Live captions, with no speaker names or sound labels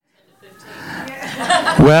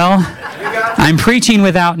Well, I'm preaching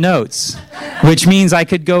without notes, which means I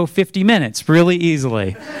could go 50 minutes really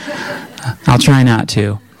easily. I'll try not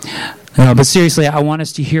to. No, but seriously, I want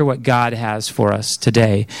us to hear what God has for us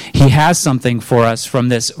today. He has something for us from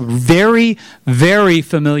this very, very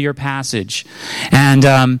familiar passage.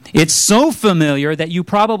 And it's so familiar that you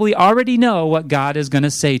probably already know what God is going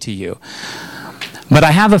to say to you. But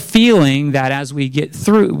I have a feeling that as we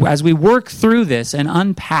work through this and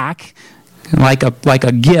unpack like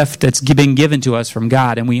a gift that's been given to us from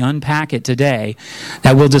God, and we unpack it today,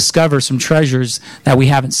 that we'll discover some treasures that we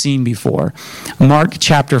haven't seen before. Mark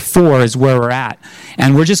chapter 4 is where we're at,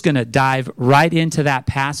 and we're just going to dive right into that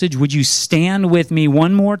passage. Would you stand with me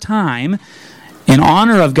one more time in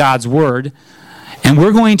honor of God's word? And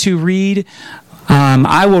we're going to read,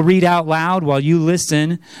 I will read out loud while you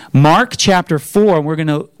listen. Mark chapter 4, we're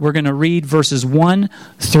going to read verses 1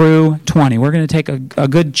 through 20. We're going to take a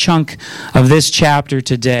good chunk of this chapter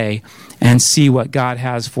today and see what God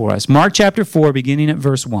has for us. Mark chapter 4, beginning at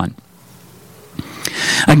verse 1.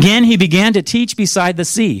 Again, he began to teach beside the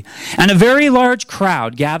sea, and a very large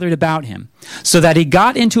crowd gathered about him, so that he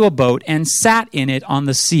got into a boat and sat in it on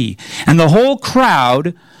the sea. And the whole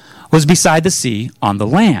crowd was beside the sea on the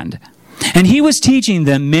land. And he was teaching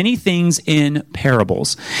them many things in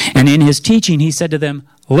parables. And in his teaching he said to them,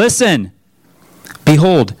 "Listen,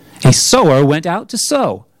 behold, a sower went out to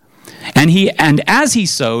sow. And as he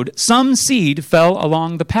sowed, some seed fell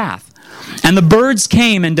along the path, and the birds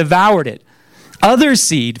came and devoured it. Other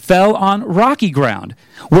seed fell on rocky ground,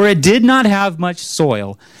 where it did not have much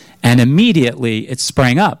soil, and immediately it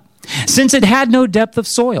sprang up, since it had no depth of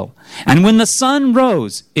soil. And when the sun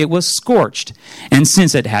rose, it was scorched, and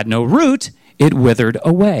since it had no root, it withered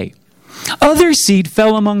away. Other seed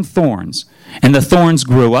fell among thorns, and the thorns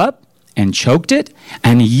grew up and choked it,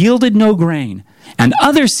 and yielded no grain. And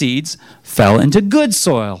other seeds fell into good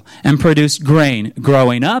soil, and produced grain,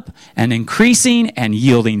 growing up and increasing and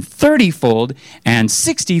yielding 30-fold and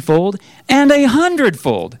 60-fold and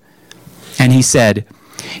 100-fold. And he said,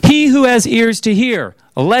 He who has ears to hear,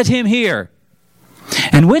 let him hear.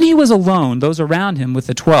 And when he was alone, those around him with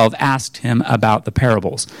the 12 asked him about the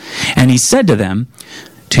parables. And he said to them,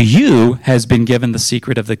 To you has been given the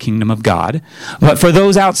secret of the kingdom of God, but for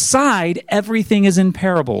those outside, everything is in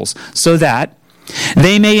parables, so that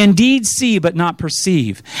they may indeed see but not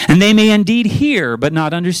perceive, and they may indeed hear but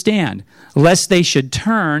not understand, lest they should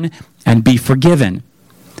turn and be forgiven.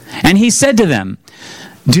 And he said to them,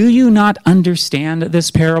 Do you not understand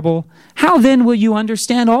this parable? How then will you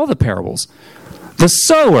understand all the parables? The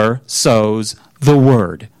sower sows the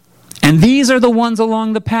word. And these are the ones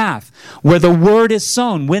along the path where the word is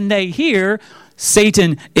sown. When they hear,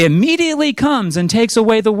 Satan immediately comes and takes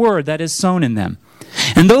away the word that is sown in them.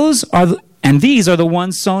 And these are the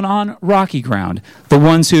ones sown on rocky ground, the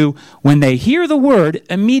ones who, when they hear the word,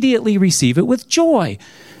 immediately receive it with joy.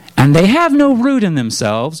 And they have no root in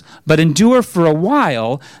themselves, but endure for a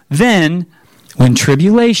while. Then, when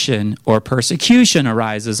tribulation or persecution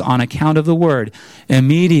arises on account of the word,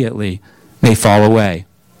 immediately they fall away.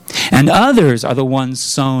 And others are the ones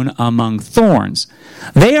sown among thorns.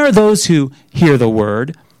 They are those who hear the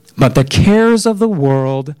word, but the cares of the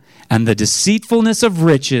world and the deceitfulness of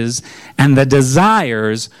riches and the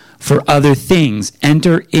desires for other things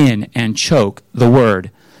enter in and choke the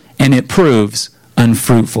word, and it proves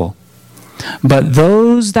unfruitful. But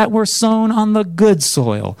those that were sown on the good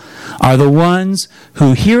soil are the ones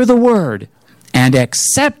who hear the word and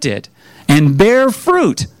accept it and bear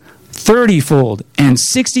fruit 30-fold and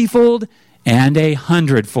 60-fold and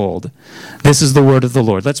 100-fold. This is the word of the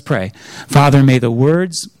Lord. Let's pray. Father, may the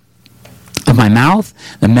words of my mouth,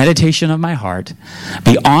 the meditation of my heart,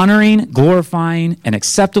 be honoring, glorifying, and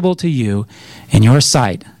acceptable to you in your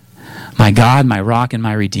sight, my God, my rock, and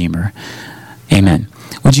my Redeemer. Amen.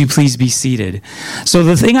 Would you please be seated? So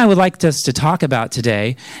the thing I would like us to talk about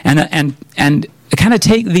today, and kind of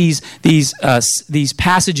take these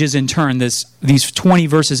passages in turn, these 20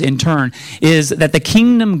 verses in turn, is that the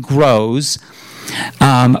kingdom grows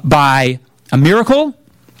by a miracle,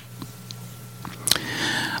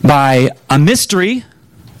 by a mystery,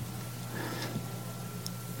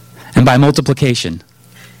 and by multiplication.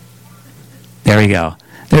 There we go.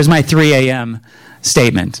 There's my 3 a.m.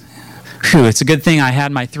 statement. Whew, it's a good thing I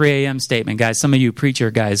had my 3 a.m. statement, guys. Some of you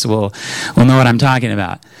preacher guys will know what I'm talking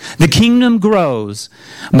about. The kingdom grows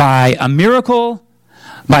by a miracle,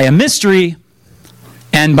 by a mystery,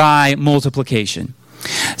 and by multiplication.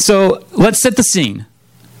 So let's set the scene.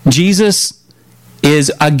 Jesus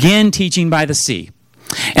is again teaching by the sea.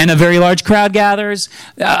 And a very large crowd gathers.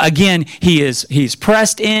 Again, he's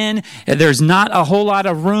pressed in. There's not a whole lot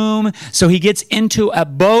of room. So he gets into a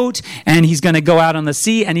boat, and he's going to go out on the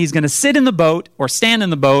sea, and he's going to sit in the boat or stand in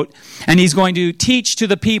the boat, and he's going to teach to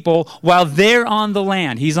the people while they're on the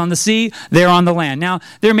land. He's on the sea, they're on the land. Now,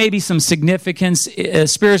 there may be some significance,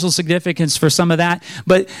 spiritual significance for some of that,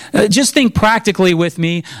 but just think practically with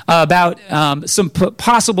me about some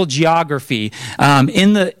possible geography.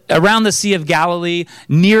 Around the Sea of Galilee,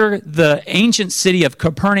 near the ancient city of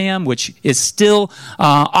Capernaum, which is still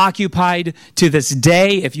occupied to this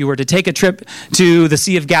day. If you were to take a trip to the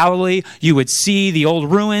Sea of Galilee, you would see the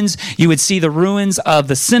old ruins. You would see the ruins of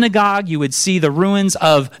the synagogue. You would see the ruins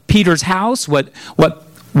of Peter's house, what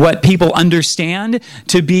people understand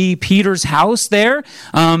to be Peter's house there.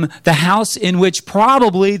 The house in which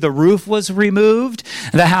probably the roof was removed.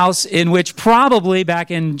 The house in which probably back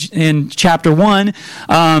in chapter 1,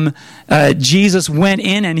 Jesus went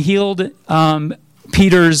in and healed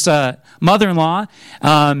Peter's mother-in-law.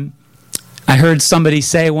 I heard somebody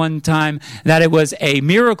say one time that it was a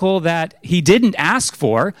miracle that he didn't ask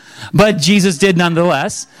for, but Jesus did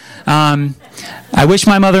nonetheless. I wish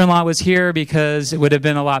my mother-in-law was here because it would have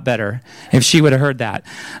been a lot better if she would have heard that.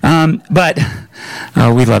 But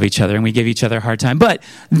we love each other and we give each other a hard time. But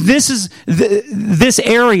this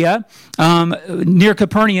area near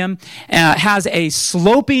Capernaum has a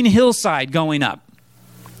sloping hillside going up,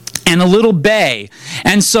 and a little bay.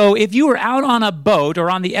 And so if you were out on a boat or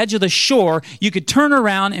on the edge of the shore, you could turn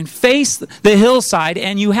around and face the hillside,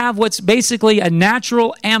 and you have what's basically a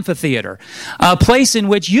natural amphitheater, a place in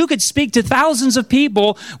which you could speak to thousands of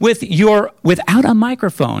people without a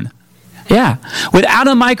microphone. Yeah, without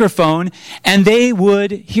a microphone, and they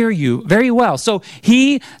would hear you very well. So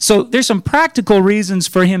there's some practical reasons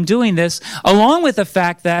for him doing this, along with the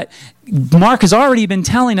fact that Mark has already been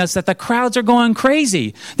telling us that the crowds are going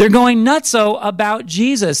crazy. They're going nutso about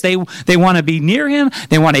Jesus. They want to be near him.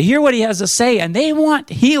 They want to hear what he has to say, and they want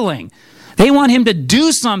healing. They want him to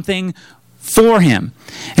do something for him.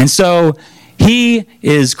 And so he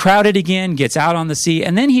is crowded again, gets out on the sea,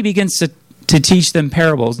 and then he begins to teach them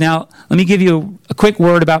parables. Now, let me give you a quick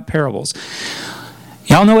word about parables.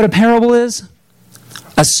 Y'all know what a parable is?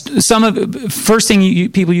 First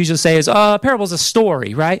thing people usually say is, a parable is a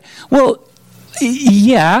story, right? Well,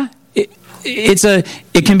 yeah,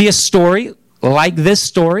 it can be a story like this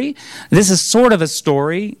story. This is sort of a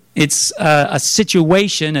story. It's a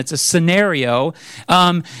situation. It's a scenario.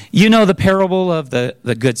 You know the parable of the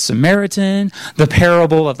Good Samaritan, the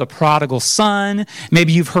parable of the prodigal son.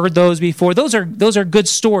 Maybe you've heard those before. Those are good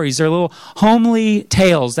stories. They're little homely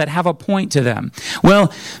tales that have a point to them.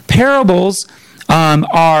 Well, parables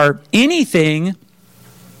are anything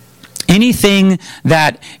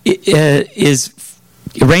that is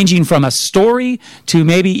ranging from a story to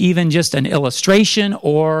maybe even just an illustration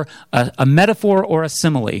or a metaphor or a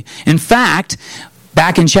simile. In fact,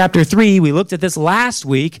 back in chapter 3, we looked at this last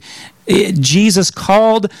week, Jesus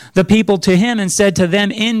called the people to him and said to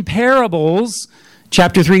them in parables,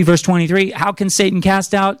 chapter 3, verse 23, how can Satan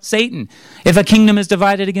cast out Satan? If a kingdom is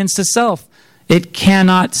divided against itself, it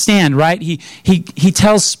cannot stand, right? He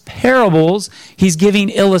tells parables. He's giving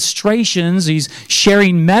illustrations. He's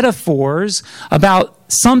sharing metaphors about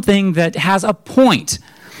something that has a point.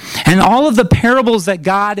 And all of the parables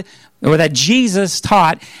that Jesus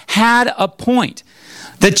taught had a point.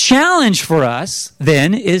 The challenge for us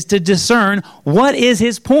then is to discern what is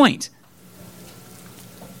his point.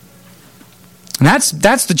 And that's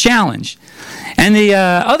the challenge. And the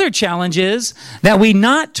other challenge is that we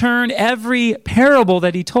not turn every parable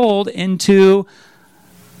that he told into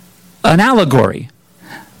an allegory,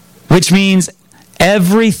 which means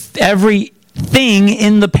everything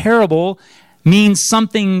in the parable means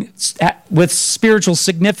something with spiritual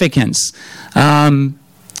significance.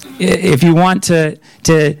 If you want to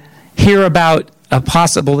hear about a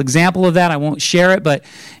possible example of that, I won't share it, but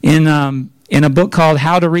in a book called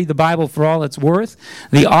How to Read the Bible for All It's Worth,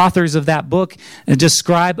 the authors of that book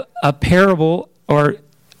describe a parable, or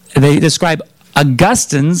they describe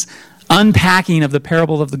Augustine's unpacking of the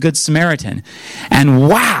parable of the Good Samaritan. And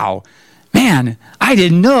wow, man, I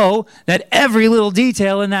didn't know that every little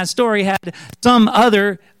detail in that story had some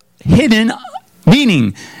other hidden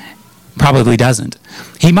meaning. Probably doesn't.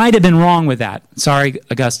 He might have been wrong with that. Sorry,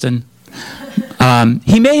 Augustine.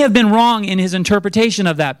 He may have been wrong in his interpretation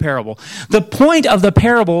of that parable. The point of the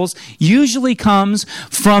parables usually comes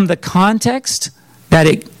from the context that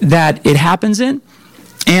it happens in,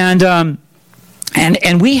 and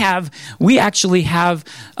we actually have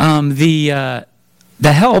the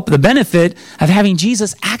benefit of having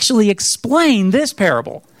Jesus actually explain this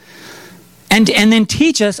parable. and then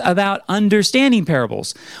teach us about understanding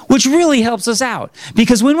parables, which really helps us out.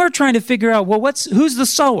 Because when we're trying to figure out, well, who's the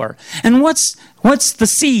sower, and what's the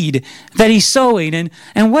seed that he's sowing,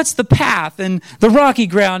 and what's the path, and the rocky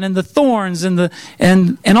ground, and the thorns, and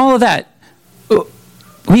all of that,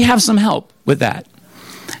 we have some help with that.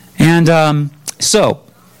 And so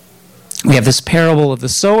we have this parable of the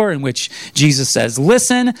sower in which Jesus says,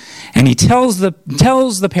 listen, and he tells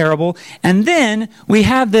the parable, and then we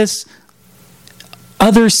have this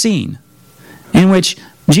other scene in which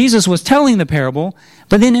Jesus was telling the parable,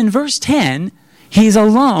 but then in verse 10, he's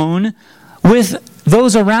alone with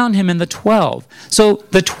those around him and the 12. So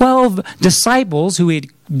the 12 disciples who he had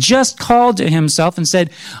just called to himself and said,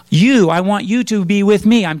 I want you to be with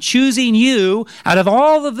me. I'm choosing you out of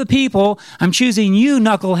all of the people. I'm choosing you,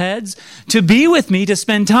 knuckleheads, to be with me, to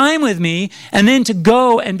spend time with me, and then to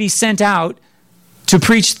go and be sent out to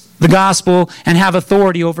preach the gospel and have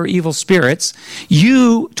authority over evil spirits.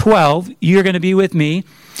 You 12, you're going to be with me.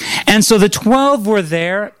 And so the 12 were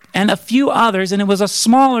there, and a few others, and it was a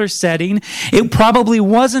smaller setting. It probably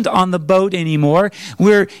wasn't on the boat anymore.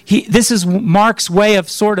 This is Mark's way of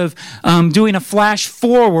sort of doing a flash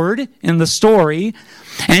forward in the story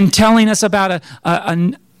and telling us about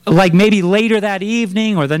like maybe later that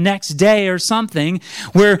evening or the next day or something,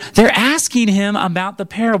 where they're asking him about the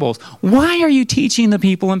parables. Why are you teaching the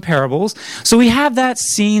people in parables? So we have that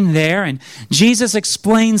scene there, and Jesus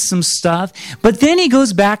explains some stuff, but then he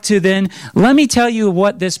goes back to let me tell you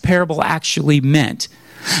what this parable actually meant.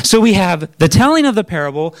 So we have the telling of the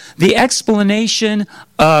parable, the explanation,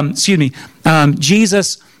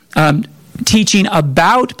 Jesus teaching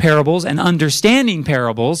about parables and understanding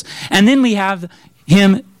parables, and then we have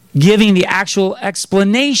him giving the actual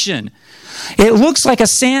explanation. It looks like a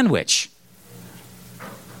sandwich.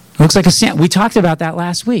 We talked about that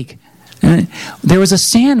last week. There was a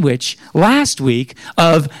sandwich last week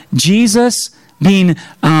of Jesus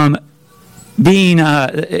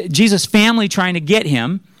Jesus' family trying to get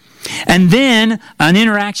him, and then an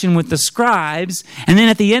interaction with the scribes, and then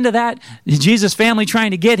at the end of that, Jesus' family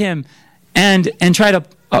trying to get him and try to,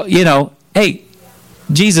 hey,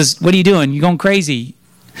 Jesus, what are you doing? You're going crazy.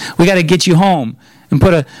 We got to get you home and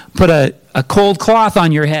put a cold cloth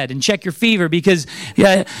on your head and check your fever because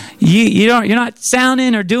you're not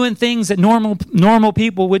sounding or doing things that normal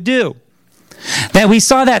people would do. That we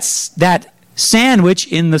saw that sandwich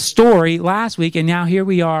in the story last week, and now here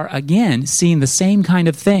we are again seeing the same kind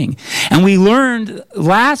of thing. And we learned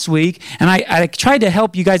last week, and I tried to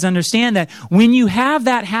help you guys understand that when you have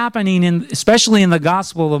that happening, especially in the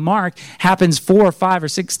Gospel of Mark, happens 4 or 5 or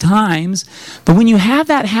 6 times, but when you have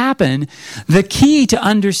that happen, the key to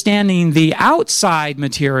understanding the outside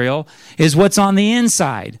material is what's on the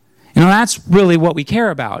inside. That's really what we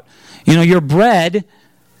care about. Your bread,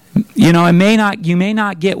 you may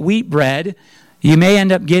not get wheat bread. You may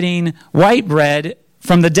end up getting white bread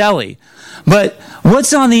from the deli. But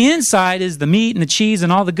what's on the inside is the meat and the cheese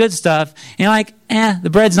and all the good stuff. And the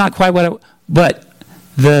bread's not quite but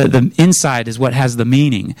the inside is what has the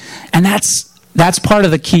meaning. And that's part of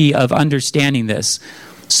the key of understanding this.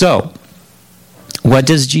 So, what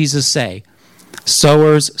does Jesus say?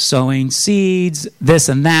 Sowers sowing seeds, this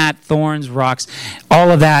and that, thorns, rocks, all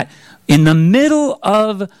of that. In the middle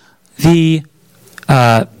of the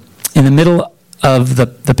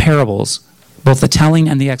parables, both the telling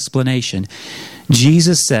and the explanation,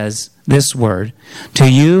 Jesus says this word,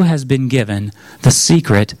 to you has been given the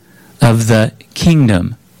secret of the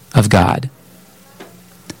kingdom of God.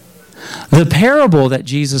 The parable that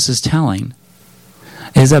Jesus is telling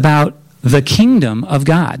is about the kingdom of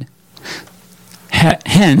God.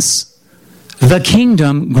 Hence, the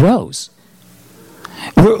kingdom grows.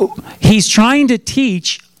 He's trying to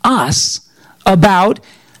teach us about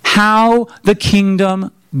how the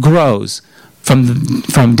kingdom grows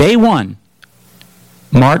from day one.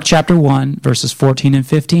 Mark chapter 1, verses 14 and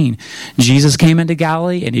 15. Jesus came into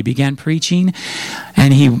Galilee and he began preaching.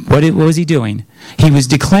 And what was he doing? He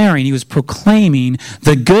was proclaiming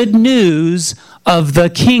the good news of the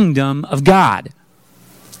kingdom of God.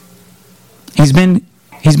 He's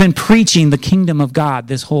been preaching the kingdom of God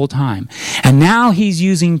this whole time. And now he's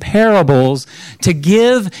using parables to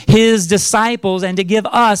give his disciples and to give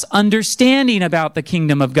us understanding about the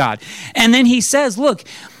kingdom of God. And then he says, look,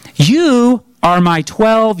 you are my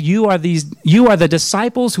 12. You are the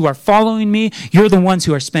disciples who are following me. You're the ones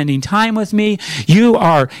who are spending time with me. You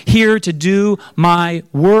are here to do my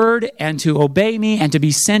word and to obey me and to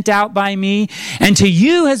be sent out by me. And to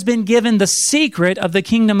you has been given the secret of the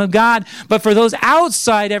kingdom of God. But for those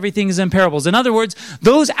outside, everything is in parables. In other words,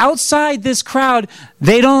 those outside this crowd,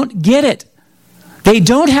 they don't get it. They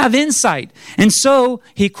don't have insight. And so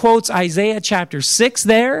he quotes Isaiah chapter 6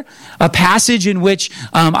 there, a passage in which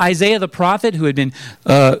Isaiah the prophet, who had been,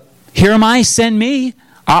 here am I, send me.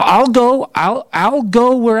 I'll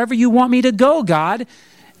go wherever you want me to go, God.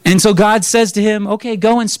 And so God says to him, okay,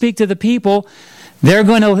 go and speak to the people. They're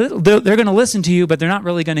going to listen to you, but they're not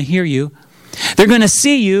really going to hear you. They're going to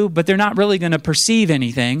see you, but they're not really going to perceive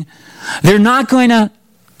anything. They're not going to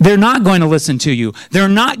listen to you. They're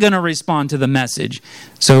not going to respond to the message.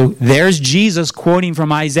 So there's Jesus quoting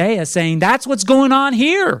from Isaiah saying, that's what's going on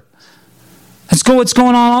here. That's what's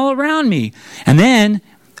going on all around me. And then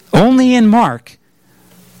only in Mark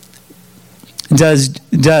does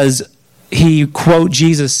he quote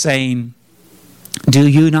Jesus saying, do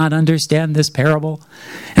you not understand this parable?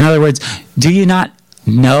 In other words, do you not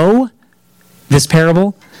know this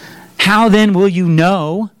parable? How then will you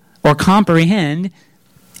know or comprehend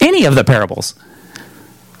any of the parables?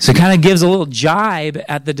 So it kind of gives a little jibe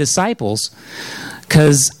at the disciples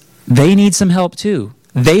because they need some help too.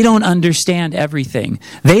 They don't understand everything.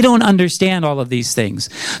 They don't understand all of these things.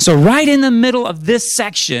 So right in the middle of this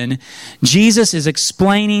section, Jesus is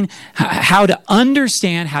explaining how to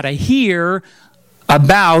understand, how to hear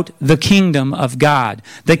about the kingdom of God.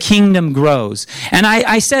 The kingdom grows. And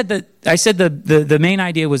I said the main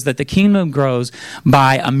idea was that the kingdom grows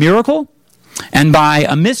by a miracle, and by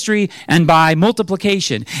a mystery, and by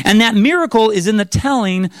multiplication. And that miracle is in the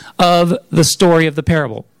telling of the story of the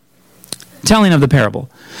parable. Telling of the parable.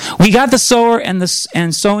 We got the sower and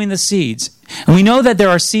sowing the seeds. And we know that there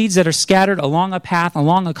are seeds that are scattered along a path,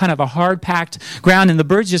 along a kind of a hard-packed ground, and the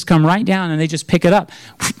birds just come right down and they just pick it up.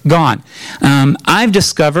 Gone. I've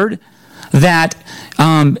discovered that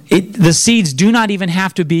the seeds do not even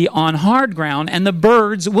have to be on hard ground, and the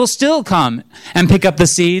birds will still come and pick up the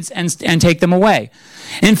seeds and take them away.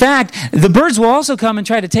 In fact, the birds will also come and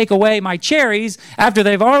try to take away my cherries after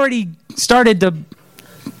they've already started to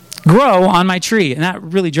grow on my tree, and that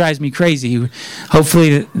really drives me crazy.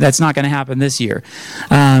 Hopefully that's not going to happen this year.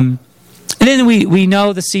 And then we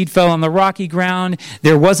know the seed fell on the rocky ground.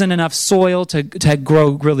 There wasn't enough soil to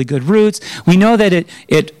grow really good roots. We know that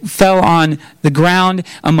it fell on the ground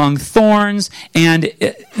among thorns, and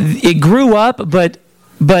it grew up, but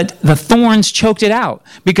the thorns choked it out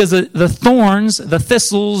because the thorns, the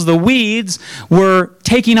thistles, the weeds were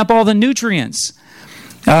taking up all the nutrients.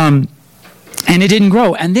 And it didn't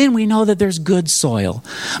grow. And then we know that there's good soil.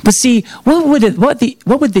 But see, what would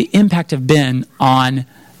the impact have been on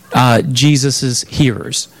Jesus's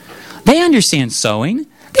hearers? They understand sowing.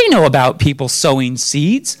 They know about people sowing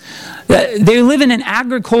seeds. They live in an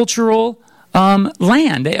agricultural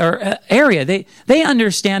land or area. They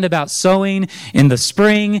understand about sowing in the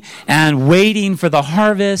spring and waiting for the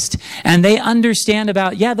harvest, and they understand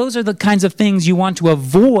about, those are the kinds of things you want to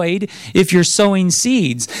avoid if you're sowing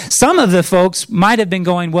seeds. Some of the folks might have been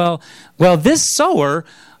going, well, this sower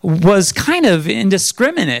was kind of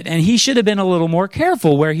indiscriminate, and he should have been a little more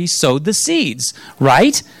careful where he sowed the seeds,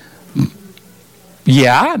 right?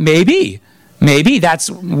 Yeah, maybe. Maybe that's,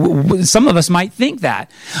 some of us might think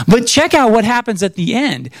that. But check out what happens at the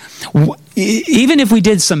end. Even if we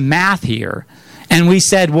did some math here, and we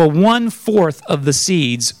said, well, 1/4 of the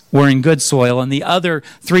seeds were in good soil, and the other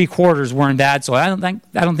 3/4 were in bad soil. I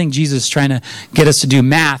don't think Jesus is trying to get us to do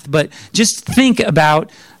math, but just think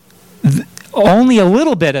about only a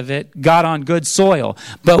little bit of it got on good soil.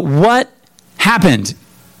 But what happened?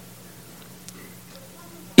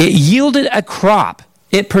 It yielded a crop.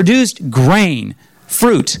 It produced grain,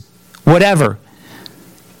 fruit, whatever,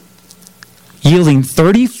 yielding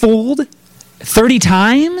 30-fold, 30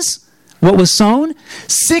 times what was sown,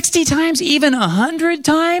 60 times, even 100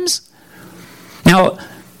 times. Now,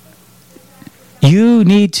 you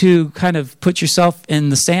need to kind of put yourself in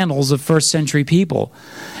the sandals of first century people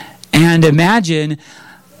and imagine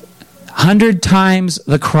 100 times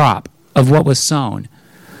the crop of what was sown.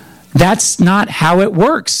 That's not how it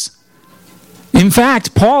works. In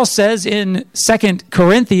fact, Paul says in 2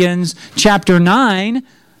 Corinthians chapter 9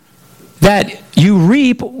 that you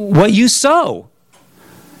reap what you sow.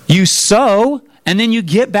 You sow, and then you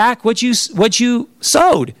get back what you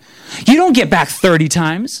sowed. You don't get back 30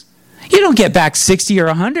 times. You don't get back 60 or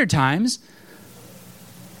 100 times.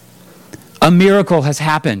 A miracle has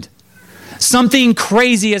happened. Something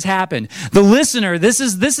crazy has happened. The listener, this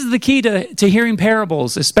is the key to hearing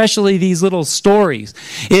parables, especially these little stories,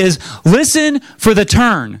 is listen for the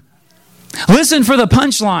turn. Listen for the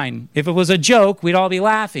punchline. If it was a joke, we'd all be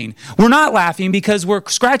laughing. We're not laughing because we're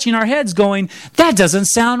scratching our heads going, that doesn't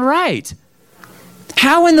sound right.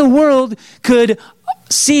 How in the world could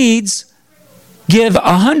seeds give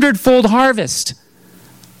 100-fold harvest?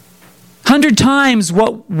 100 times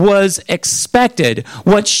what was expected,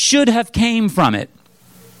 what should have came from it.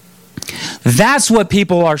 That's what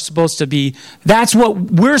people are supposed to be. That's what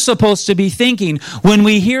we're supposed to be thinking when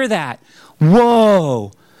we hear that.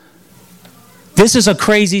 Whoa. This is a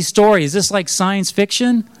crazy story. Is this like science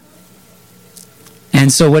fiction?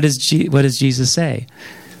 And so what does Jesus say?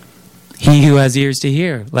 He who has ears to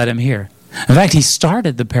hear, let him hear. In fact, he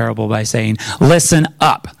started the parable by saying, listen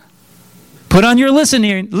up. Put on your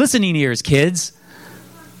listening ears, kids.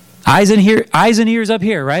 Eyes and ears up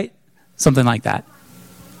here, right? Something like that.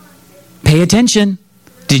 Pay attention.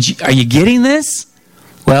 Are you getting this?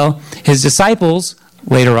 Well, his disciples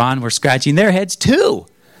later on were scratching their heads too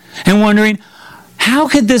and wondering, how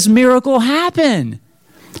could this miracle happen?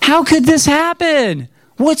 How could this happen?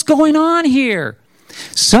 What's going on here?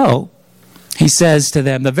 So he says to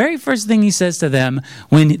them, the very first thing he says to them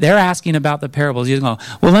when they're asking about the parables, he goes,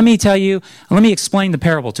 well, let me explain the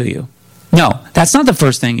parable to you. No, that's not the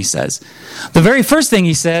first thing he says. The very first thing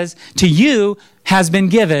he says, to you has been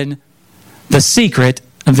given the secret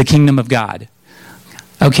of the kingdom of God.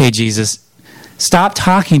 Okay, Jesus, stop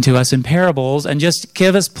talking to us in parables and just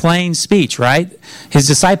give us plain speech, right? His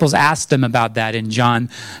disciples asked him about that in John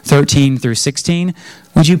 13 through 16.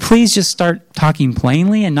 Would you please just start talking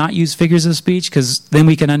plainly and not use figures of speech, because then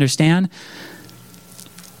we can understand?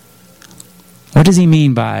 What does he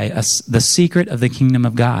mean by the secret of the kingdom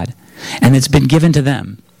of God? And it's been given to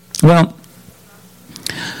them. Well,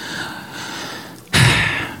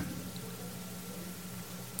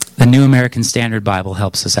 the New American Standard Bible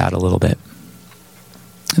helps us out a little bit.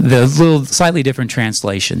 The little slightly different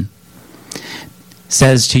translation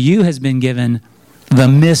says, to you has been given the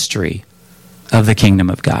mystery of the kingdom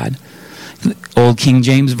of God. The Old King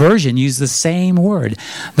James Version used the same word,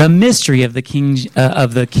 the mystery of the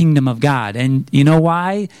kingdom of God. And you know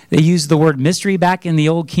why they used the word mystery back in the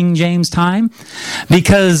Old King James time?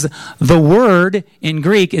 Because the word in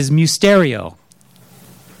Greek is mysterio.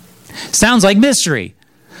 Sounds like mystery.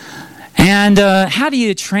 And how do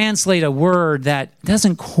you translate a word that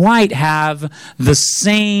doesn't quite have the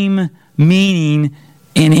same meaning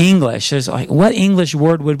in English? It's like, what English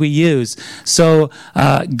word would we use? So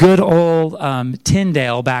good old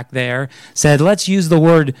Tyndale back there said, let's use the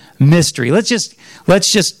word mystery. Let's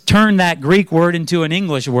just turn that Greek word into an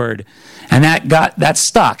English word. And that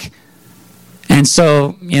stuck. And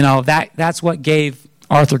so, that's what gave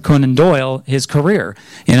Arthur Conan Doyle his career.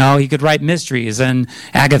 He could write mysteries and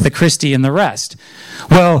Agatha Christie and the rest.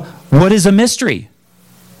 Well, what is a mystery?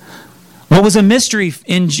 What was a mystery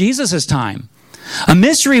in Jesus' time? A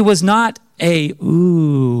mystery was not a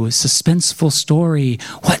suspenseful story.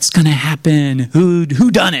 What's going to happen? Who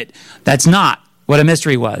done it? That's not what a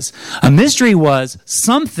mystery was. A mystery was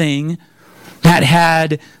something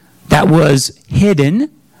that was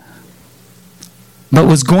hidden, but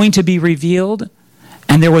was going to be revealed,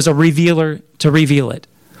 and there was a revealer to reveal it.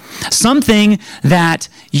 Something that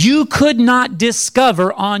you could not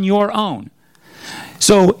discover on your own.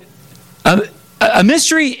 So, a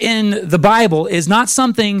mystery in the Bible is not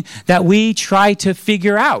something that we try to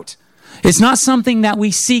figure out. It's not something that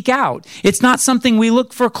we seek out. It's not something we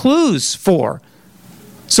look for clues for.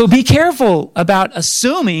 So be careful about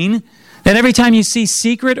assuming that every time you see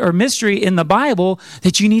secret or mystery in the Bible,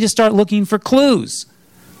 that you need to start looking for clues.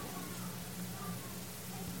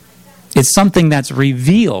 It's something that's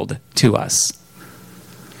revealed to us.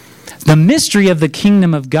 The mystery of the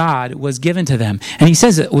kingdom of God was given to them. And he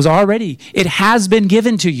says it has been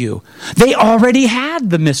given to you. They already had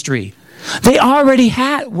the mystery. They already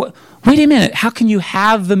had. Wait a minute. How can you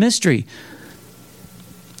have the mystery?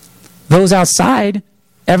 Those outside,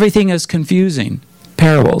 everything is confusing.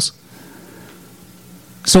 Parables.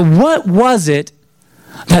 So what was it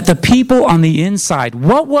that the people on the inside,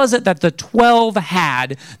 what was it that the 12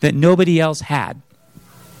 had that nobody else had?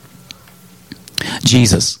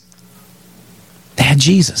 Jesus. They had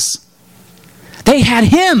Jesus. They had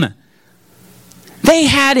him. They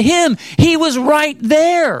had him. He was right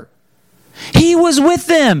there. He was with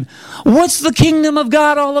them. What's the kingdom of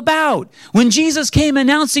God all about? When Jesus came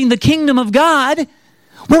announcing the kingdom of God,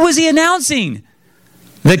 what was he announcing?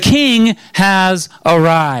 The king has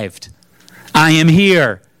arrived. I am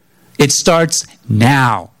here. It starts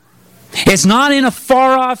now. It's not in a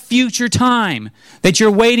far-off future time that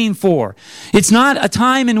you're waiting for. It's not a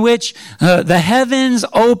time in which the heavens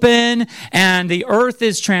open and the earth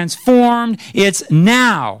is transformed. It's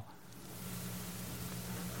now.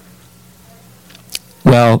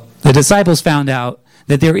 Well, the disciples found out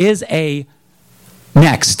that there is a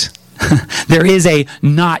next. There is a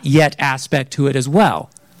not yet aspect to it as well.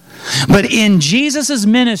 But in Jesus'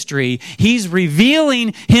 ministry, he's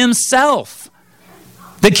revealing himself.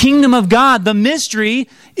 The kingdom of God, the mystery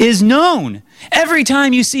is known. Every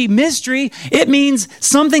time you see mystery, it means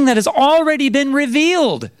something that has already been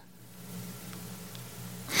revealed.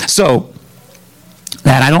 So,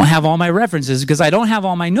 that I don't have all my references because I don't have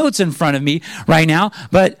all my notes in front of me right now,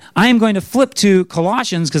 but I am going to flip to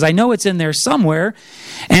Colossians because I know it's in there somewhere.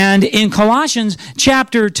 And in Colossians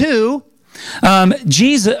chapter 2,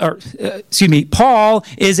 Paul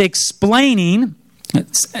is explaining,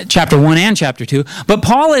 chapter 1 and chapter 2, but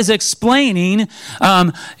Paul is explaining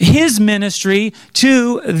his ministry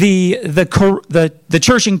to the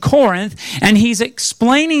church in Corinth, and he's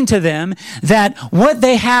explaining to them that what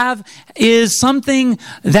they have is something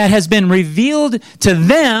that has been revealed to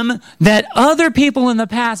them that other people in the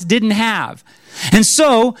past didn't have. And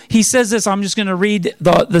so he says this, I'm just going to read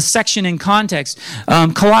the section in context.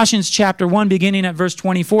 Colossians chapter 1, beginning at verse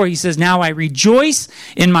 24, he says, "Now I rejoice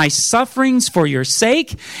in my sufferings for your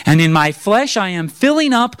sake, and in my flesh I am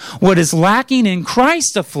filling up what is lacking in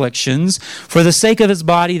Christ's afflictions for the sake of his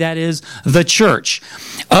body, that is, the church,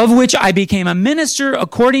 of which I became a minister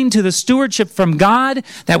according to the stewardship from God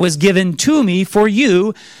that was given to me for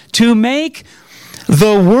you to make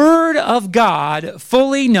the word of God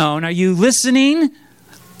fully known." Are you listening?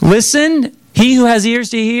 Listen. He who has ears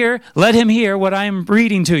to hear, let him hear what I am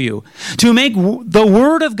reading to you. To make the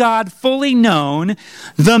word of God fully known,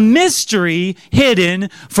 the mystery hidden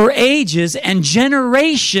for ages and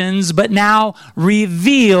generations, but now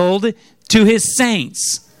revealed to his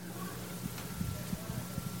saints.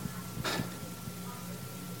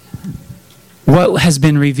 What has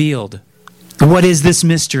been revealed? What is this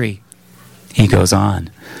mystery? He goes on.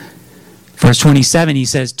 Verse 27, he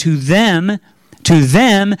says, To them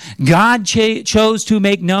God chose to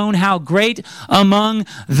make known how great among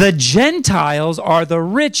the Gentiles are the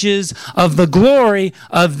riches of the glory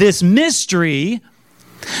of this mystery,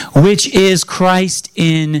 which is Christ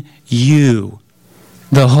in you,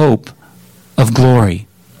 the hope of glory.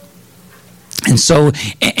 And so,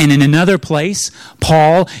 and in another place,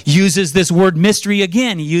 Paul uses this word mystery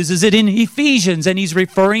again. He uses it in Ephesians, and he's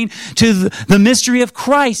referring to the mystery of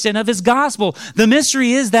Christ and of his gospel. The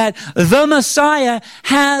mystery is that the Messiah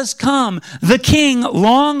has come. The King,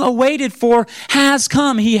 long awaited for, has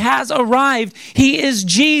come. He has arrived. He is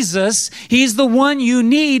Jesus. He's the one you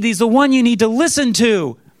need. He's the one you need to listen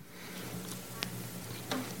to.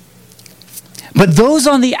 But those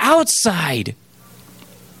on the outside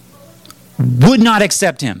would not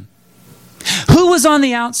accept him. Who was on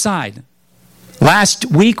the outside? Last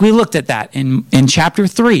week we looked at that in chapter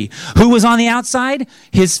 3. Who was on the outside?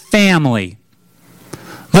 His family.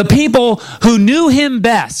 The people who knew him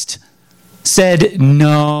best said,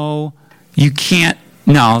 "No, you can't.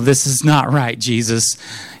 No, this is not right, Jesus.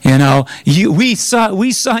 You know, we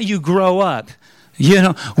saw you grow up. You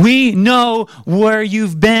know, we know where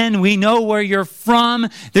you've been. We know where you're from.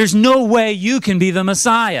 There's no way you can be the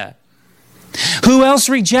Messiah." Who else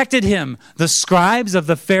rejected him? The scribes of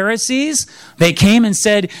the Pharisees. They came and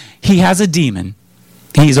said, he has a demon.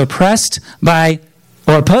 He's oppressed by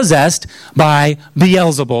or possessed by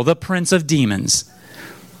Beelzebul, the prince of demons.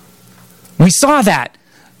 We saw that.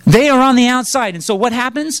 They are on the outside. And so what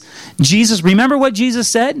happens? Remember what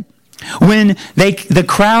Jesus said? When the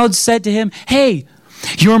crowd said to him, "Hey,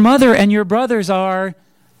 your mother and your brothers are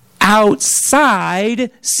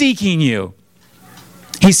outside seeking you."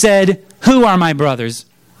 He said, "Who are my brothers,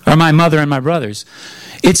 or my mother and my brothers?"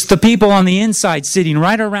 It's the people on the inside sitting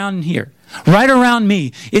right around here, right around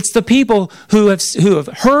me. It's the people who have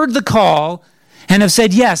heard the call and have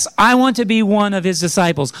said, "Yes, I want to be one of his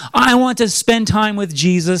disciples. I want to spend time with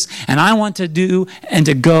Jesus, and I want to do and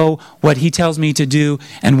to go what he tells me to do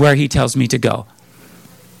and where he tells me to go."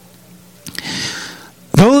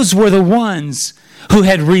 Those were the ones who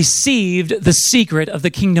had received the secret of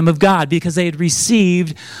the kingdom of God because they had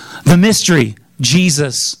received the mystery,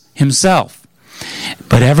 Jesus himself.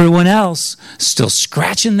 But everyone else still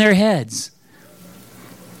scratching their heads.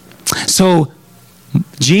 So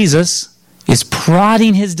Jesus is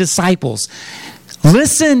prodding his disciples.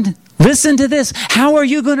 Listen to this. How are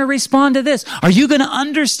you going to respond to this? Are you going to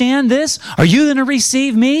understand this? Are you going to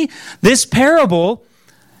receive me? This parable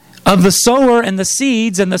of the sower and the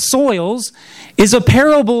seeds and the soils is a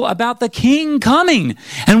parable about the king coming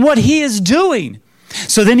and what he is doing.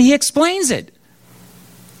 So then he explains it.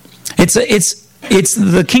 It's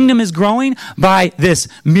the kingdom is growing by this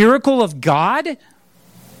miracle of God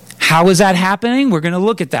How is that happening? We're going to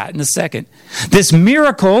look at that in a second. This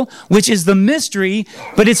miracle, which is the mystery,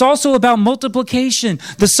 but it's also about multiplication.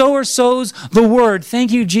 The sower sows the word.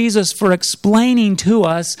 Thank you, Jesus, for explaining to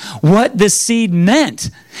us what this seed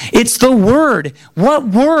meant. It's the word. What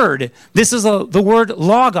word? This is the word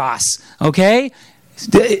logos, okay?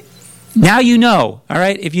 Now you know, all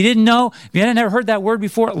right? If you didn't know, if you hadn't ever heard that word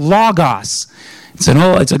before, logos.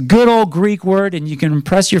 It's a good old Greek word, and you can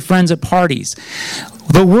impress your friends at parties.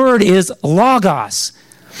 The word is logos.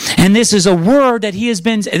 And this is a word that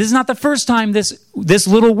this is not the first time this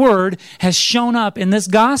little word has shown up in this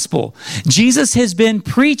gospel. Jesus has been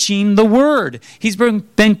preaching the word. He's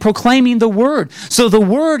been proclaiming the word. So the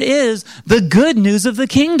word is the good news of the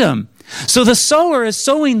kingdom. So the sower is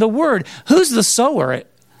sowing the word. Who's the sower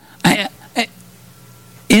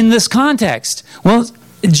in this context? Well,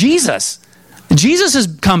 Jesus. Jesus has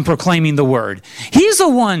come proclaiming the word. He's the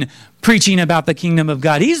one preaching about the kingdom of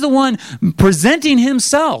God. He's the one presenting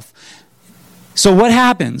himself. So what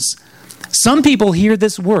happens? Some people hear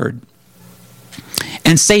this word,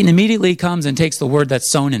 and Satan immediately comes and takes the word that's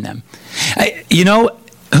sown in them. You know,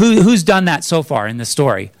 who's done that so far in the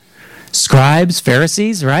story? Scribes,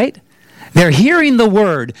 Pharisees, right? They're hearing the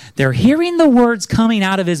word. They're hearing the words coming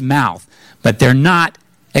out of his mouth, but they're not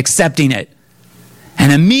accepting it.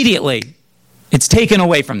 And immediately, it's taken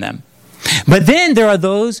away from them. But then there are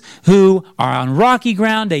those who are on rocky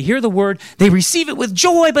ground. They hear the word. They receive it with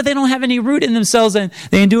joy, but they don't have any root in themselves. And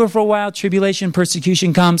they endure for a while. Tribulation,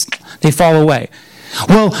 persecution comes. They fall away.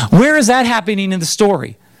 Well, where is that happening in the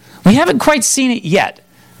story? We haven't quite seen it yet.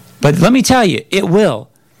 But let me tell you, it will.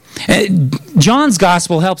 John's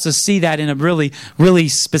gospel helps us see that in a really, really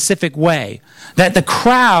specific way. That the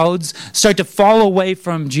crowds start to fall away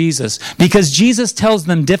from Jesus because Jesus tells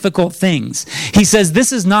them difficult things. He says,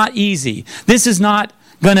 this is not easy. This is not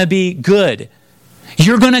going to be good.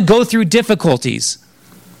 You're going to go through difficulties.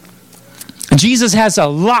 Jesus has a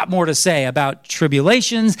lot more to say about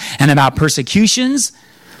tribulations and about persecutions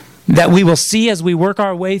that we will see as we work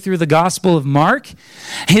our way through the Gospel of Mark.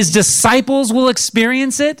 His disciples will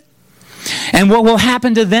experience it. And what will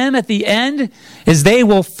happen to them at the end is they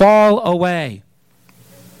will fall away.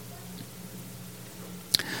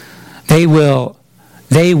 They will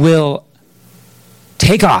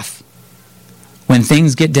take off when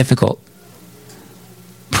things get difficult.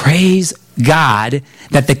 Praise God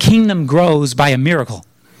that the kingdom grows by a miracle.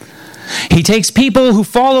 He takes people who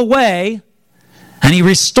fall away and he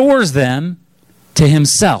restores them to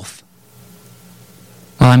himself.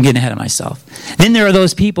 Well, I'm getting ahead of myself. Then there are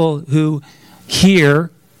those people who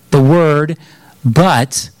hear the word,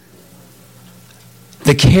 but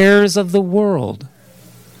the cares of the world,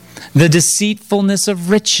 the deceitfulness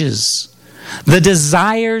of riches, the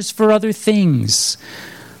desires for other things,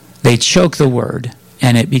 they choke the word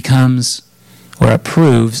and it becomes, or it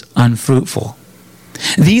proves, unfruitful.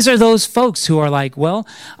 These are those folks who are like, well,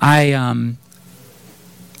 I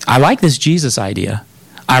like this Jesus idea.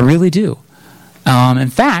 I really do. In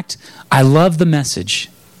fact, I love the message.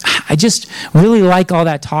 I just really like all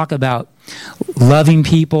that talk about loving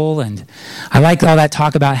people, and I like all that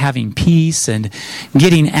talk about having peace and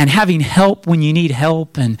having help when you need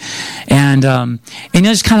help, and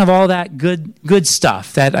just kind of all that good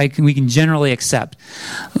stuff that we can generally accept.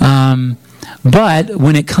 But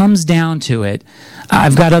when it comes down to it,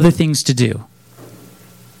 I've got other things to do.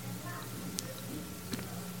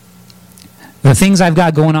 The things I've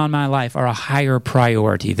got going on in my life are a higher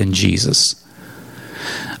priority than Jesus.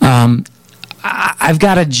 I've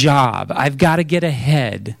got a job. I've got to get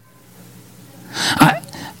ahead.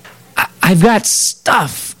 I've got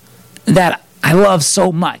stuff that I love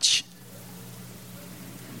so much.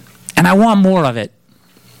 And I want more of it.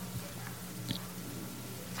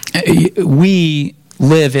 We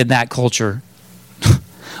live in that culture.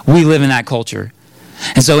 We live in that culture.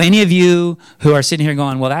 And so any of you who are sitting here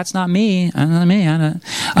going, well, that's not me. Not me.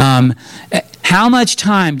 How much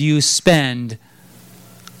time do you spend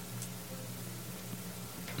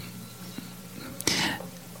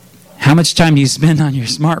on your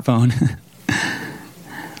smartphone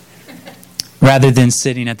rather than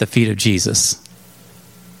sitting at the feet of Jesus?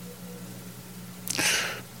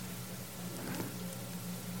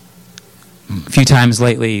 A few times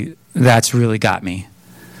lately, that's really got me.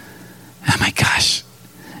 Oh my gosh.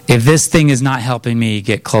 If this thing is not helping me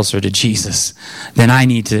get closer to Jesus, then I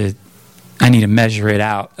need to measure it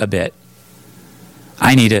out a bit.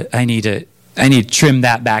 I need to trim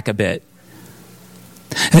that back a bit.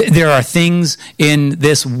 There are things in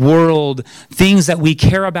this world, things that we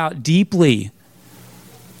care about deeply.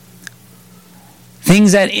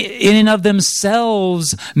 Things that in and of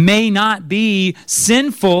themselves may not be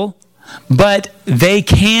sinful, but they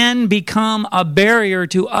can become a barrier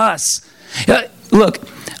to us. Look,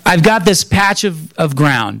 I've got this patch of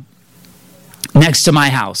ground next to my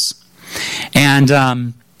house,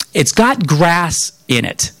 and it's got grass in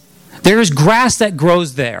it. There's grass that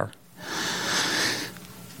grows there,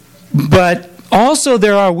 but also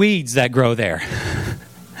there are weeds that grow there.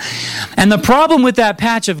 And the problem with that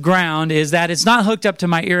patch of ground is that it's not hooked up to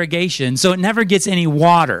my irrigation, so it never gets any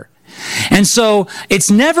water. And so it's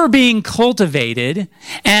never being cultivated,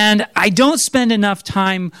 and I don't spend enough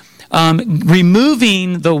time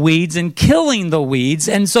removing the weeds and killing the weeds.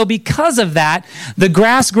 And so because of that, the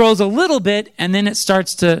grass grows a little bit, and then it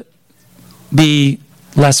starts to be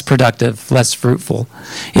less productive, less fruitful.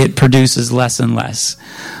 It produces less and less.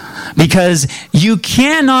 Because you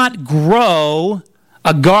cannot grow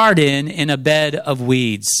a garden in a bed of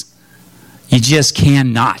weeds. You just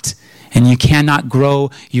cannot. And you cannot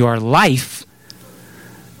grow your life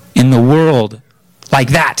in the world like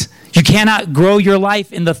that. You cannot grow your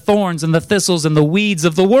life in the thorns and the thistles and the weeds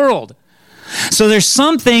of the world. So there's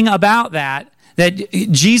something about that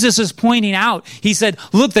Jesus is pointing out. He said,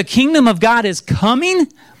 look, the kingdom of God is coming,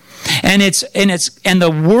 and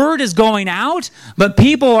the word is going out, but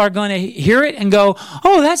people are going to hear it and go,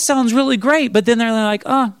 oh, that sounds really great. But then they're like,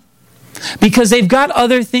 because they've got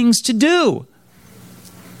other things to do.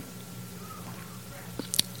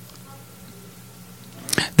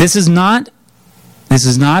 This is not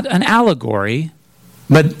an allegory,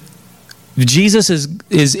 but Jesus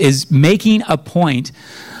is making a point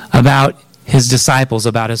about his disciples,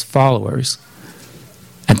 about his followers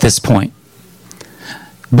at this point.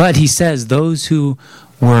 But he says those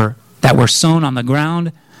that were sown on the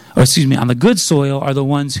ground, on the good soil, are the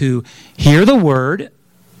ones who hear the word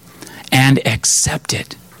and accept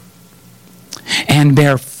it and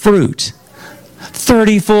bear fruit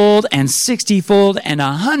 30-fold and 60-fold and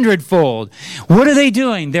 100-fold. What are they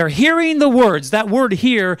doing? They're hearing the words. That word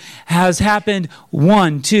 "hear" has happened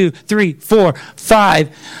 1, 2, 3, 4,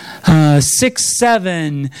 5, 6,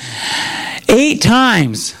 7, 8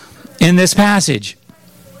 times in this passage.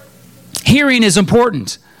 Hearing is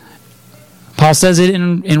important. Paul says it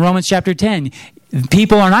in Romans chapter 10.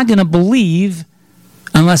 People are not going to believe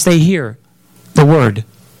unless they hear the word.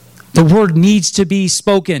 The word needs to be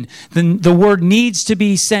spoken. The word needs to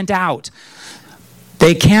be sent out.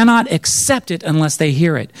 They cannot accept it unless they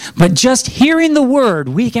hear it. But just hearing the word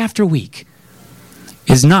week after week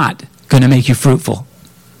is not going to make you fruitful.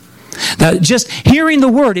 Just hearing the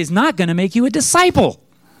word is not going to make you a disciple.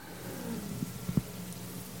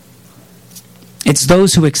 It's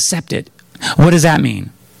those who accept it. What does that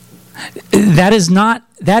mean? That is not,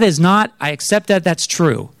 I accept that that's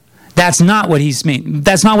true. That's not what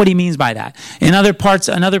that's not what he means by that. In other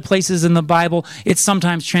places in the Bible, it's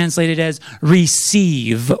sometimes translated as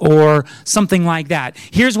receive or something like that.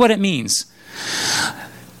 Here's what it means.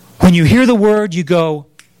 When you hear the word, you go,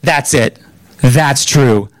 that's it. That's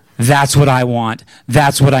true. That's what I want.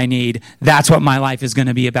 That's what I need. That's what my life is going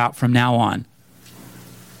to be about from now on.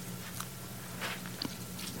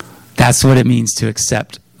 That's what it means to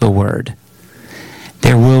accept the word.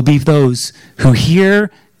 There will be those who hear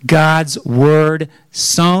God's word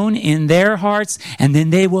sown in their hearts, and then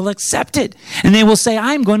they will accept it. And they will say,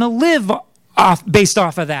 I'm going to live based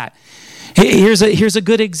off of that. Here's a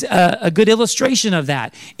good illustration of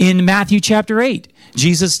that. In Matthew chapter 8,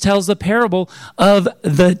 Jesus tells the parable of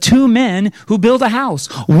the 2 men who build a house.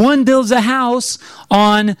 One builds a house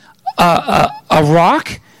on a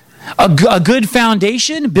rock, a good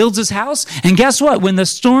foundation, builds his house, and guess what? When the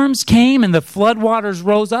storms came and the floodwaters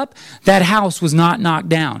rose up, that house was not knocked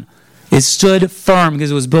down. It stood firm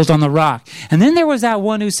because it was built on the rock. And then there was that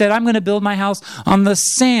one who said, I'm going to build my house on the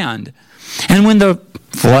sand. And when the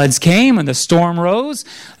floods came and the storm rose,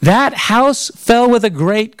 that house fell with a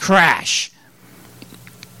great crash.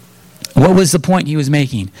 What was the point he was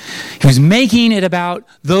making? He was making it about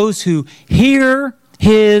those who hear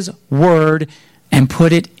his word and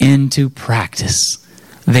put it into practice.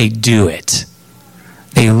 They do it.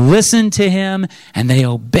 They listen to him and they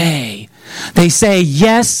obey. They say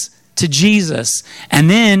yes to Jesus, and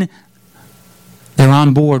then they're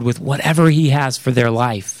on board with whatever he has for their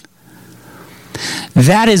life.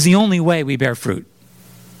 That is the only way we bear fruit.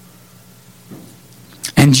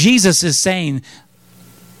 And Jesus is saying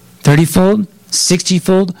 30-fold,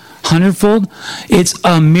 60-fold, 100-fold. It's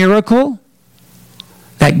a miracle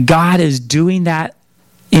that God is doing that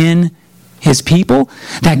in his people,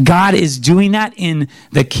 that God is doing that in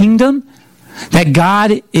the kingdom, that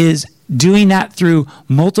God is doing that through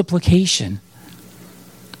multiplication.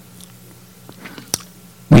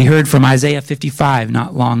 We heard from Isaiah 55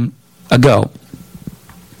 not long ago.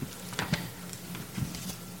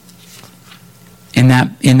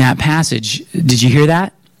 that passage. Did you hear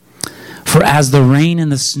that? For as the rain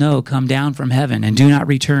and the snow come down from heaven and do not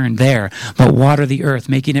return there, but water the earth,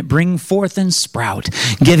 making it bring forth and sprout,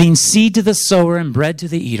 giving seed to the sower and bread to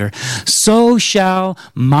the eater, so shall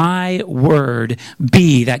my word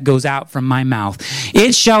be that goes out from my mouth.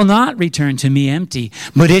 It shall not return to me empty,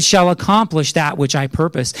 but it shall accomplish that which I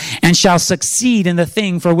purpose, and shall succeed in the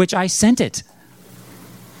thing for which I sent it.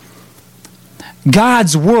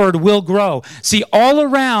 God's word will grow. See, all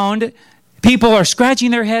around, people are scratching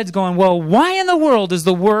their heads going, well, why in the world is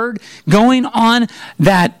the word going on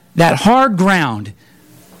that hard ground?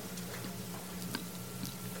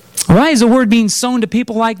 Why is the word being sown to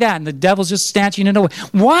people like that and the devil's just snatching it away?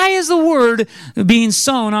 Why is the word being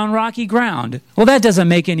sown on rocky ground? Well, that doesn't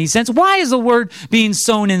make any sense. Why is the word being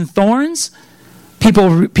sown in thorns?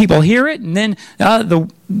 People hear it, and then the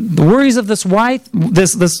worries of this life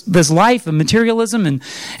of materialism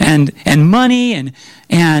and money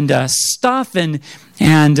and stuff and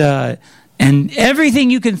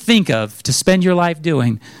everything you can think of to spend your life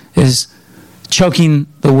doing is choking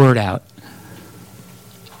the word out.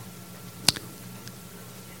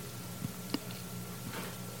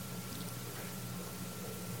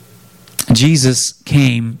 Jesus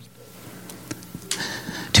came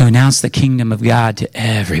to announce the kingdom of God to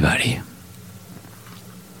everybody.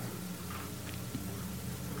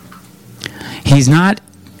 He's not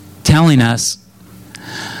telling us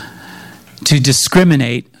to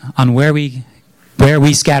discriminate on where we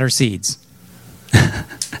scatter seeds. The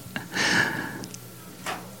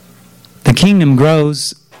kingdom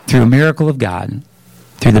grows through a miracle of God,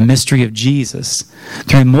 through the mystery of Jesus,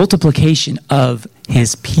 through multiplication of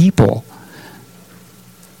his people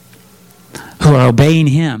who are obeying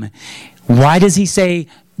him. Why does he say,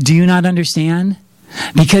 do you not understand?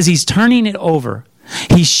 Because he's turning it over.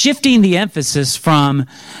 He's shifting the emphasis from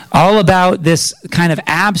all about this kind of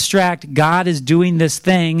abstract, God is doing this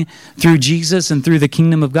thing through Jesus and through the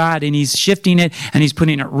kingdom of God, and he's shifting it and he's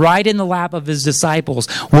putting it right in the lap of his disciples.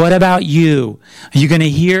 What about you? Are you going to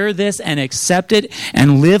hear this and accept it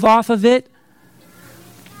and live off of it?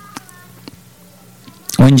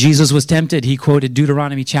 When Jesus was tempted, he quoted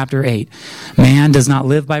Deuteronomy chapter 8. Man does not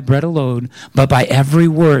live by bread alone, but by every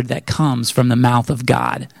word that comes from the mouth of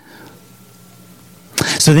God.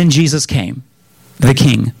 So then Jesus came, the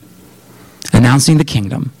king, announcing the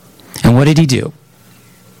kingdom. And what did he do?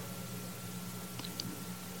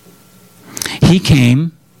 He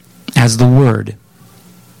came as the Word.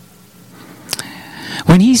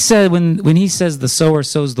 When he says the sower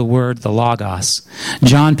sows the word, the logos,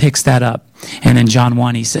 John picks that up. And in John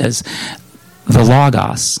 1 he says, the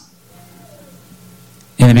logos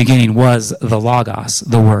in the beginning was the logos,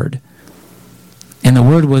 the word. And the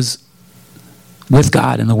word was with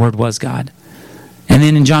God, and the word was God. And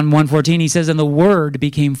then in John 1:14 he says, and the word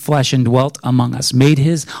became flesh and dwelt among us, made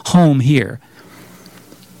his home here.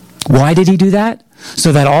 Why did he do that?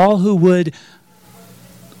 So that all who would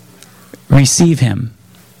receive him,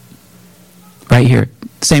 right here,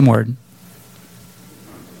 same word,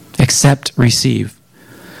 accept, receive,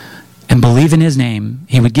 and believe in his name,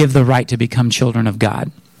 he would give the right to become children of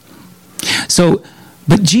God. So,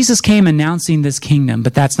 but Jesus came announcing this kingdom,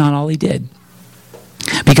 but that's not all he did.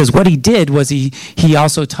 Because what he did was he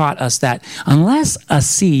also taught us that unless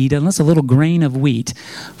a little grain of wheat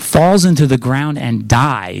falls into the ground and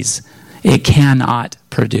dies, it cannot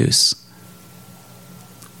produce.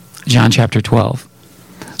 John chapter 12.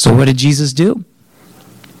 So what did Jesus do?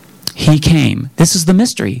 He came. This is the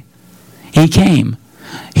mystery. He came.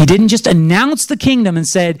 He didn't just announce the kingdom and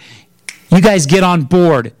said, you guys get on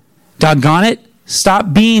board. Doggone it.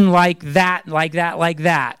 Stop being like that.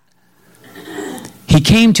 He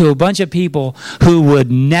came to a bunch of people who would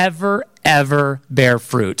never, ever bear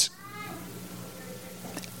fruit.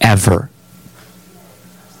 Ever.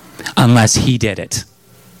 Unless he did it.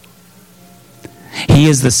 He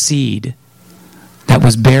is the seed that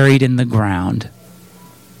was buried in the ground,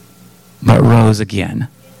 but rose again.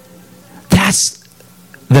 That's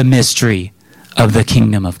the mystery of the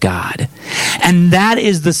kingdom of God. And that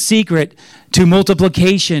is the secret to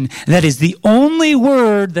multiplication. That is the only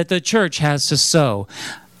word that the church has to sow.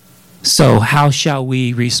 So how shall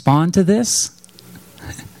we respond to this?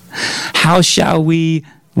 How shall we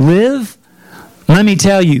live? Let me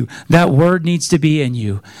tell you, that word needs to be in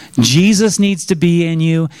you. Jesus needs to be in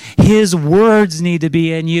you. His words need to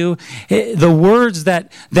be in you. The words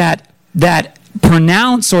that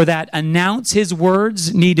pronounce or that announce his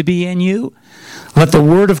words need to be in you. Let the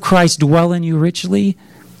word of Christ dwell in you richly.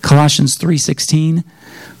 Colossians 3:16.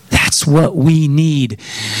 That's what we need.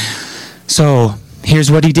 So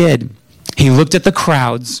here's what he did. He looked at the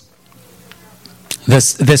crowds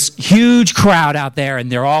this huge crowd out there,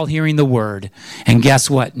 and they're all hearing the word. And guess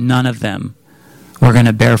what? None of them were going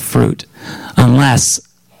to bear fruit unless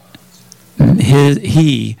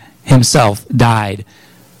he himself died.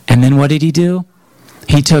 And then what did he do?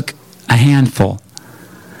 He took a handful,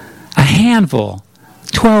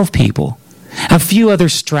 12 people, a few other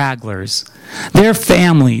stragglers, their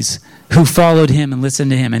families who followed him and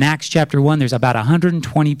listened to him. In Acts chapter 1, there's about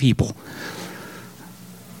 120 people.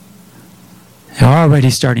 They're already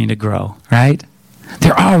starting to grow, right?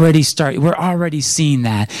 We're already seeing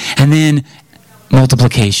that. And then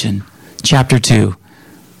multiplication. Chapter 2,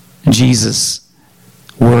 Jesus'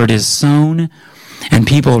 word is sown, and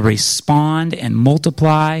people respond and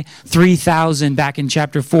multiply. 3,000 back in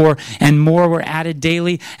chapter 4, and more were added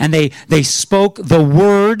daily. And they spoke the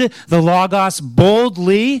word, the Logos,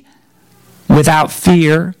 boldly, without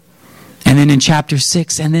fear. And then in chapter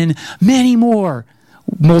 6, and then many more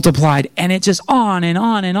multiplied. And it just on and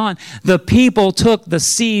on and on. The people took the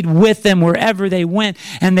seed with them wherever they went,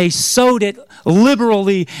 and they sowed it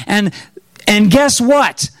liberally. And guess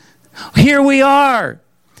what? Here we are.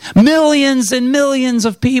 Millions and millions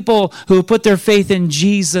of people who put their faith in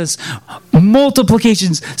Jesus.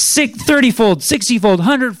 Multiplications, 30-fold, 60-fold,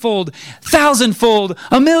 100-fold, 1,000-fold,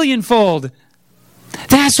 1,000,000-fold.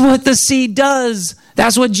 That's what the seed does.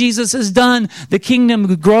 That's what Jesus has done. The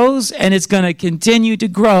kingdom grows, and it's going to continue to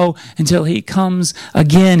grow until he comes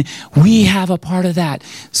again. We have a part of that.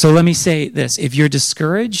 So let me say this. If you're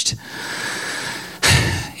discouraged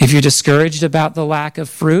about the lack of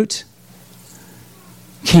fruit,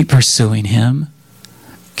 keep pursuing him.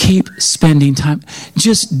 Keep spending time.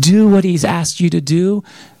 Just do what he's asked you to do.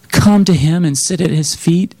 Come to him and sit at his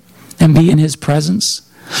feet and be in his presence.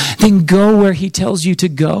 Then go where he tells you to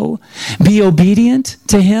go. Be obedient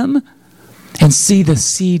to him and see the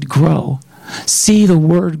seed grow. See the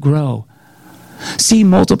word grow. See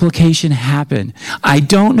multiplication happen. I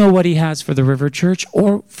don't know what he has for the River Church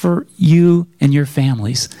or for you and your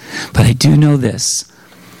families, but I do know this,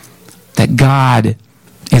 that God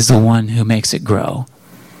is the one who makes it grow.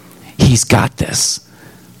 He's got this.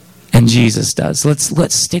 And Jesus does.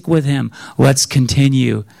 Let's stick with him. Let's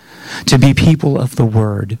continue to be people of the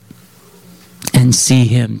word and see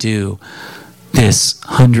him do this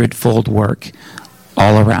 100-fold work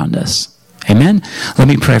all around us. Amen? Let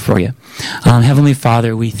me pray for you. Heavenly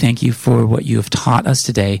Father, we thank you for what you have taught us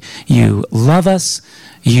today. You love us.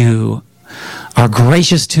 You are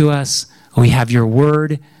gracious to us. We have your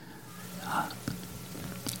word.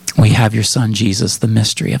 We have your son, Jesus, the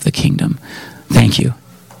mystery of the kingdom. Thank you.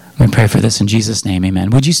 We pray for this in Jesus' name.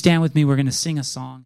 Amen. Would you stand with me? We're going to sing a song.